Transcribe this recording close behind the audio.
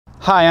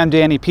Hi, I'm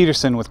Danny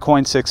Peterson with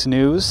KOIN 6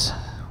 News.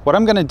 What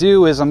I'm going to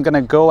do is I'm going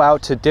to go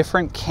out to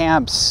different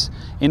camps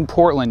in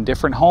Portland,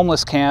 different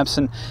homeless camps,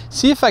 and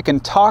see if I can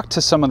talk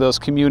to some of those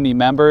community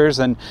members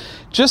and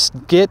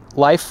just get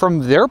life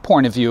from their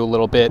point of view a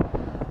little bit.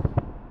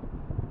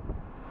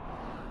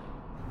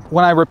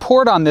 When I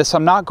report on this,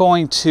 I'm not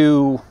going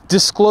to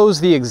disclose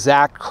the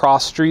exact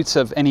cross streets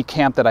of any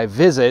camp that I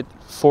visit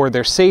for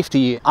their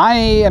safety. I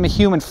am a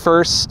human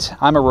first,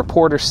 I'm a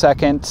reporter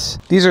second.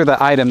 These are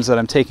the items that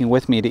I'm taking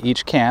with me to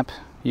each camp.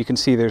 You can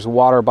see there's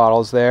water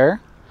bottles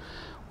there.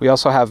 We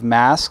also have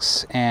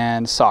masks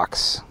and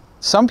socks.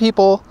 Some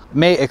people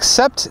may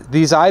accept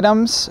these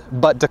items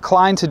but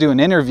decline to do an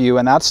interview,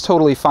 and that's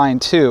totally fine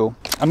too.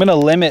 I'm gonna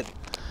limit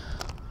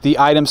the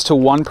items to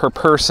one per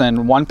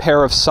person, one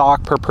pair of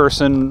sock per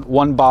person,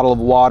 one bottle of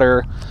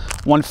water,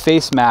 one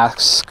face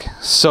mask,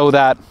 so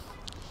that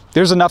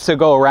there's enough to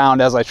go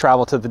around as I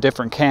travel to the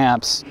different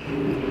camps.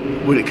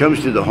 When it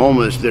comes to the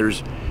homeless,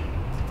 there's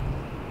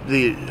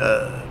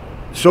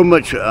so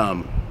much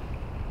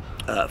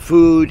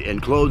food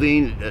and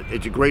clothing.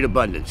 It's a great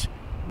abundance,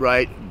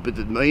 right? But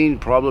the main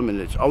problem, and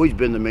it's always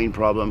been the main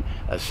problem,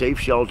 a safe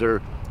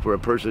shelter for a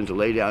person to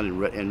lay down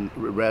and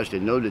rest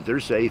and know that they're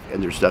safe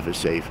and their stuff is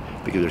safe,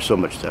 because there's so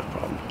much theft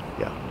problems.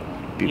 Yeah.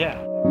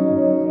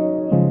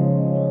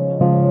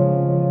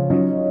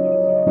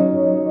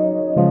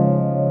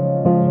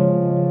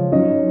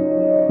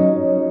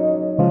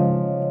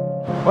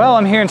 Well,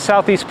 I'm here in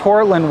Southeast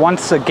Portland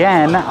once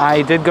again.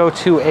 I did go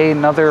to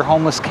another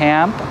homeless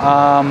camp.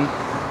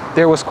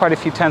 There was quite a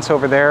few tents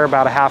over there,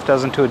 about a half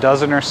dozen to a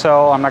dozen or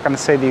so. I'm not going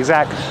to say the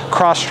exact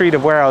cross street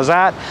of where I was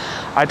at.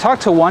 I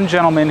talked to one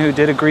gentleman who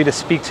did agree to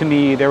speak to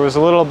me. There was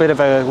a little bit of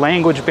a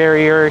language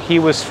barrier. He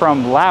was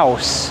from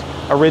Laos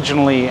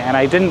originally, and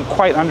I didn't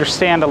quite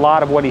understand a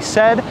lot of what he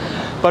said.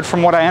 But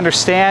from what I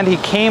understand, he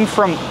came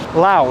from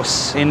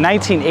Laos in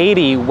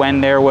 1980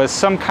 when there was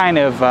some kind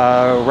of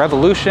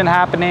revolution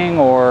happening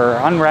or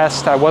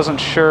unrest, I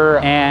wasn't sure.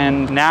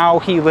 And now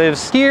he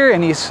lives here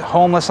and he's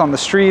homeless on the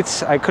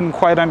streets. I couldn't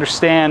quite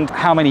understand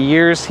how many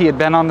years he had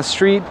been on the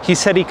street. He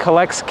said he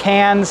collects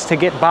cans to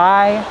get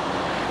by.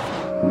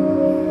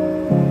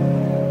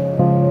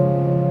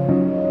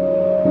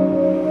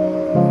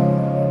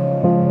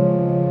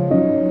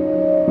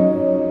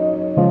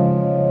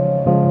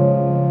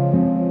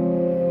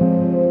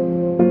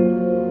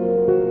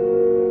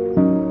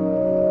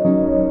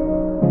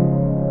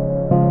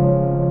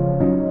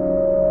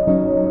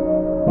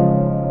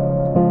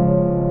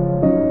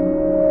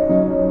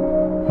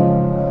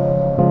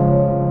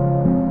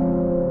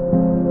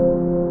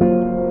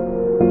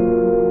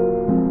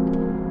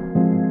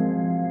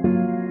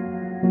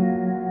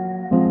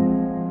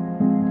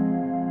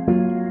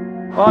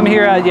 Well, I'm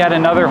here at yet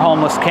another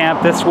homeless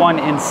camp, this one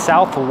in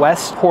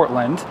Southwest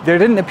Portland. There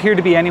didn't appear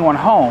to be anyone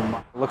home.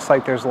 It looks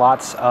like there's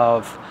lots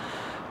of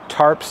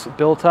tarps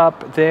built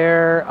up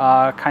there,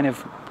 kind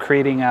of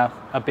creating a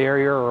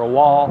barrier or a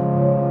wall.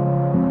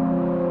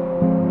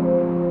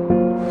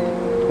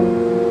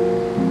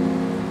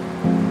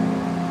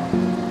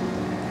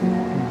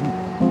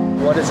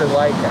 What is it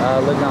like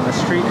living on the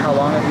street? How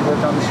long have you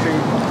lived on the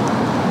street?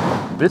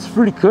 It's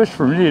pretty cush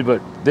for me,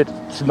 but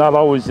it's not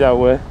always that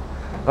way.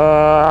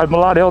 I'm a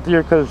lot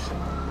healthier because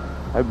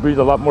I breathe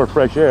a lot more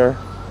fresh air,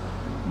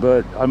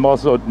 but I'm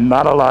also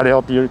not a lot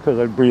healthier because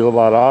I breathe a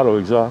lot of auto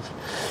exhaust.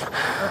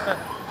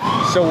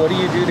 So what do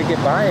you do to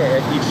get by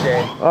each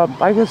day?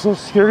 I get Social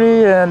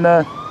Security, and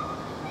I'm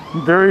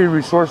very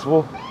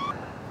resourceful.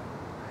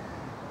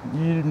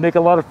 You make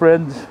a lot of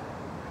friends.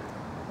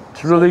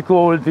 It's really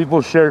cool when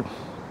people share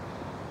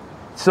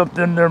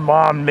something their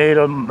mom made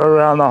them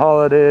around the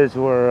holidays,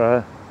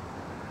 or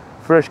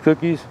fresh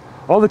cookies.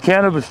 All the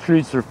cannabis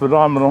streets are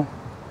phenomenal,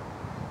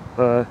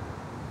 and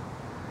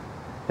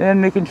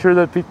making sure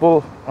that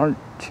people aren't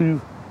too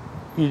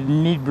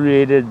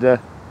inebriated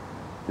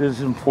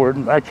is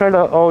important. I try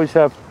to always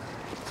have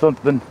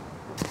something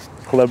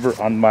clever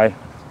on my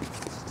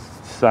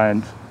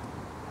signs,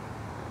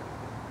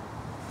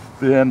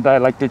 and I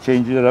like to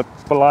change it up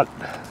a lot.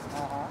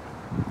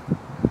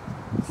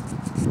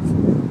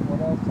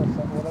 What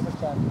other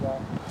signs you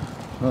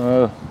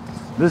got?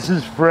 This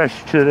is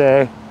fresh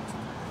today.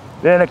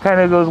 Then it kind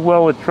of goes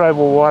well with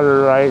tribal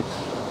water rights.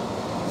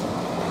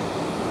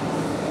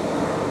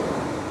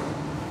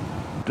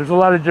 There's a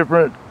lot of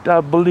different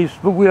beliefs,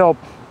 but we all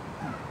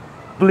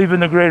believe in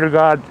the greater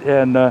God,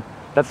 and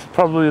that's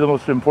probably the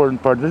most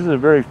important part. This is a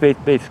very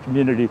faith-based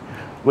community.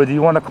 Whether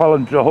you want to call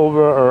him Jehovah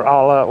or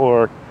Allah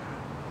or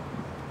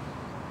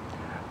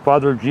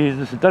Father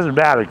Jesus, it doesn't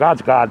matter.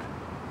 God's God,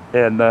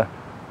 and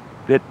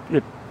it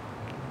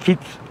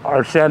keeps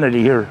our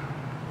sanity here.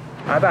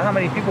 About how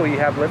many people you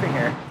have living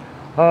here?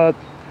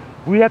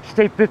 We have to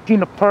stay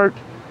 15 apart.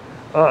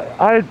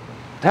 I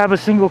have a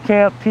single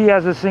camp, he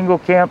has a single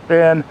camp,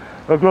 and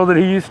a girl that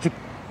he used to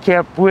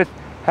camp with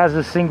has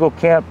a single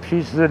camp.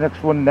 She's the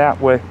next one that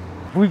way.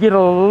 We get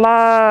a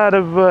lot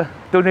of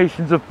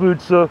donations of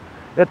food, so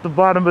at the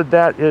bottom of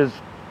that is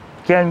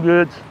canned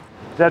goods.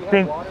 That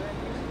thing,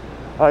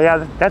 oh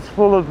yeah, that's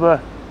full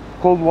of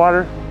cold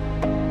water.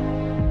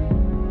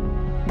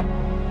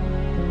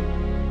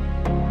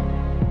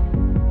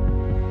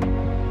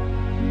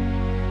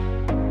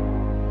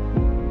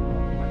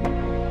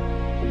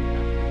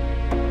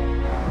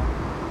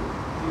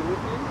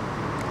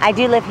 I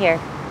do live here.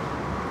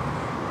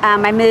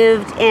 I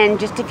moved in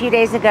just a few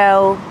days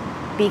ago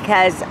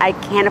because I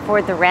can't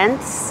afford the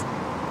rents.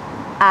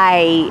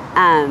 I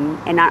am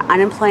on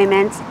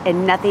unemployment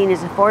and nothing is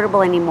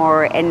affordable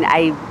anymore. And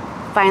I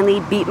finally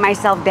beat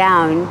myself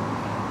down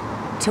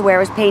to where I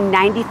was paying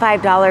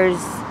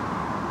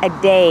 $95 a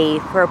day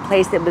for a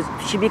place that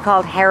should be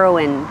called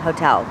Heroin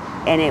Hotel.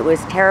 And it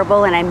was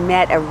terrible. And I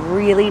met a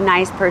really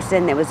nice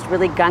person that was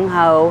really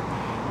gung-ho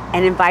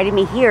and invited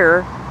me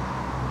here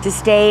to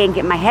stay and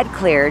get my head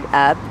cleared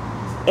up.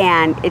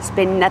 And it's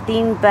been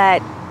nothing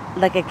but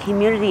like a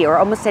community or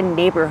almost a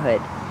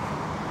neighborhood.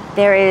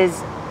 There is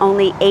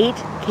only 8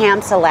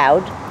 camps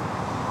allowed,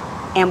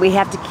 and we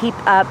have to keep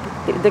up.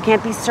 There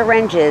can't be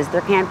syringes,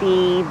 there can't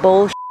be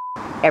bullshit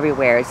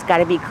everywhere. It's got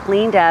to be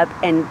cleaned up,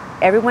 and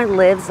everyone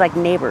lives like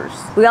neighbors.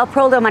 We all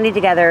pooled our money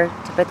together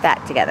to put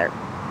that together.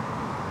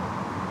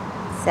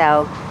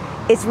 So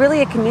it's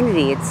really a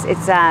community.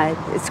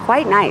 It's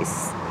quite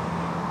nice.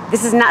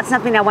 This is not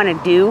something I want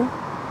to do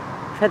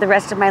for the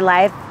rest of my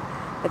life,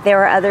 but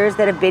there are others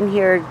that have been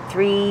here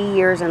 3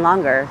 years and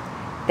longer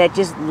that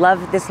just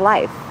love this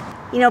life.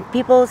 You know,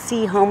 people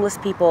see homeless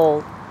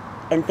people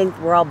and think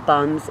we're all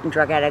bums and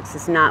drug addicts.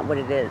 It's not what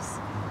it is.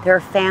 There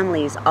are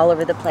families all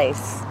over the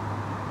place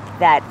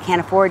that can't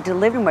afford to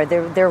live anywhere.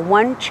 They're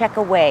one check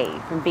away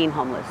from being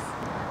homeless.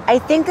 I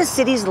think the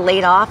city's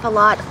laid off a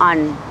lot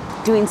on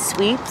doing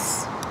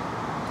sweeps.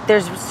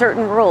 There's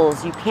certain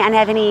rules. You can't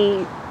have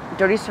any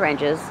dirty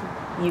syringes.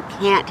 You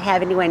can't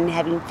have anyone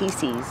having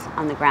feces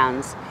on the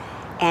grounds.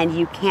 And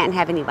you can't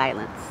have any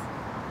violence.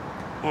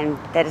 And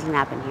that doesn't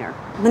happen here.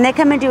 When they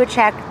come and do a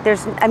check,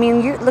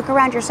 you look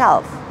around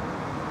yourself.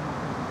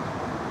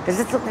 Does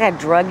this look like a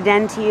drug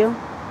den to you?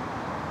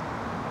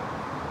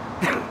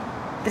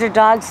 There's a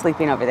dog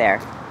sleeping over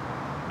there.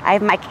 I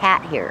have my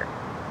cat here.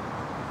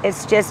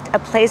 It's just a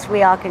place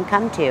we all can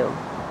come to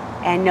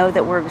and know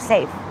that we're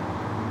safe.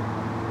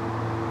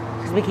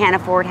 Because we can't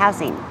afford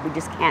housing. We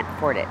just can't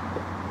afford it.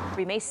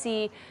 We may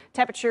see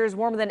temperatures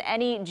warmer than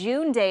any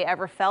June day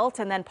ever felt,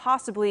 and then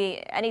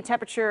possibly any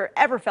temperature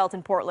ever felt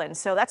in Portland.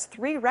 So that's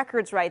 3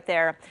 records right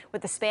there,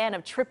 with the span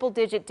of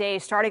triple-digit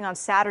days starting on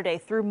Saturday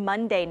through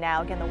Monday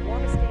now. Again, the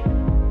warmest day.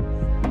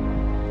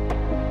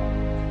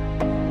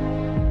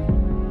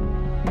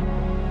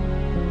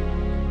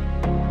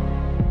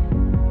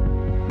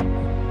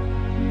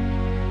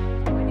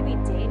 It's going to be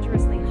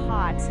dangerously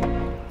hot.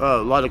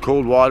 A lot of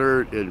cold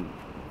water and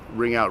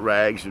wring out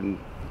rags and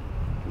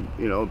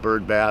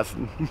bird bath.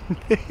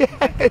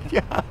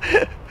 Yeah.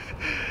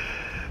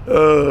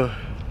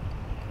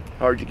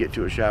 Hard to get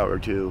to a shower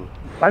too.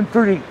 I'm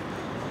pretty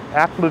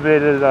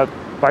acclimated. I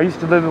used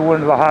to live in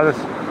one of the hottest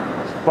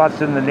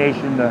spots in the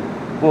nation,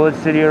 Bullet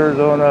City,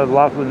 Arizona,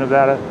 Laughlin,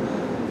 Nevada.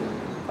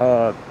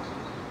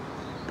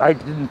 I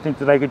didn't think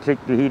that I could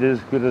take the heat as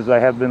good as I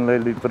have been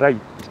lately, but I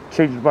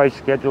changed my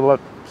schedule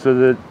up so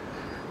that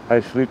I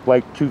sleep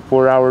like 2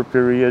 4-hour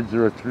periods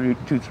or 2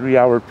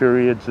 3-hour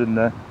periods,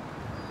 and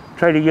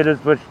try to get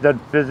as much done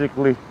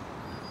physically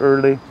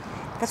early.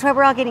 That's why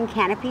we're all getting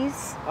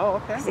canopies. Oh,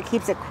 okay. Because it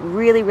keeps it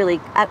really, really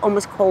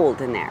almost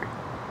cold in there.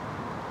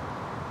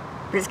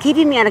 But it's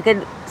keeping me on a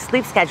good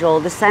sleep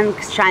schedule. The sun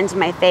shines in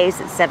my face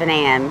at 7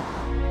 a.m.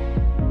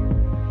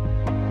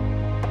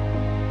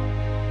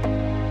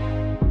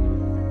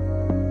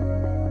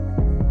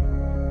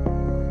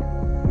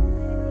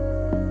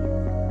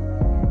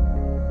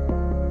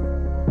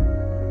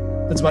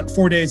 That's about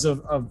 4 days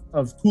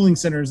of cooling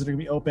centers that are going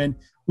to be open.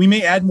 We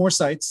may add more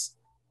sites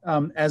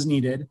as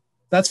needed.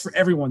 That's for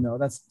everyone though.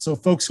 So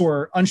folks who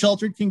are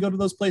unsheltered can go to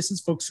those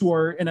places. Folks who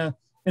are in a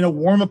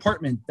warm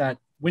apartment that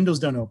windows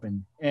don't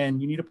open and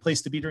you need a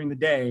place to be during the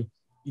day,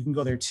 you can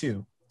go there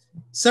too.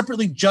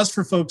 Separately, just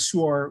for folks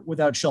who are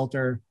without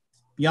shelter,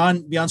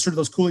 beyond sort of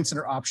those cooling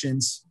center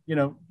options,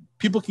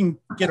 people can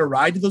get a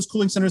ride to those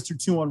cooling centers through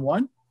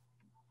 211,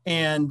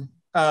 and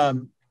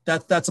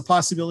that's a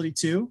possibility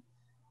too.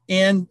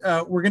 And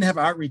we're going to have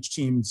outreach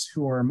teams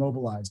who are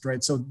mobilized,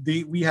 right? So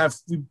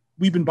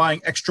we've been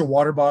buying extra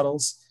water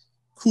bottles,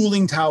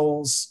 cooling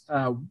towels,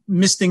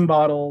 misting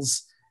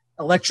bottles,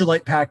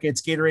 electrolyte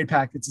packets, Gatorade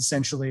packets,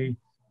 essentially,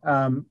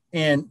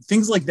 and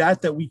things like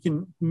that we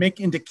can make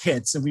into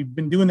kits. And we've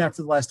been doing that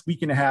for the last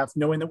week and a half,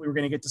 knowing that we were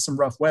going to get to some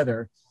rough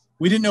weather.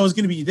 We didn't know it was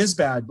going to be this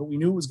bad, but we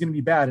knew it was going to be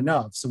bad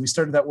enough. So we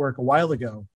started that work a while ago.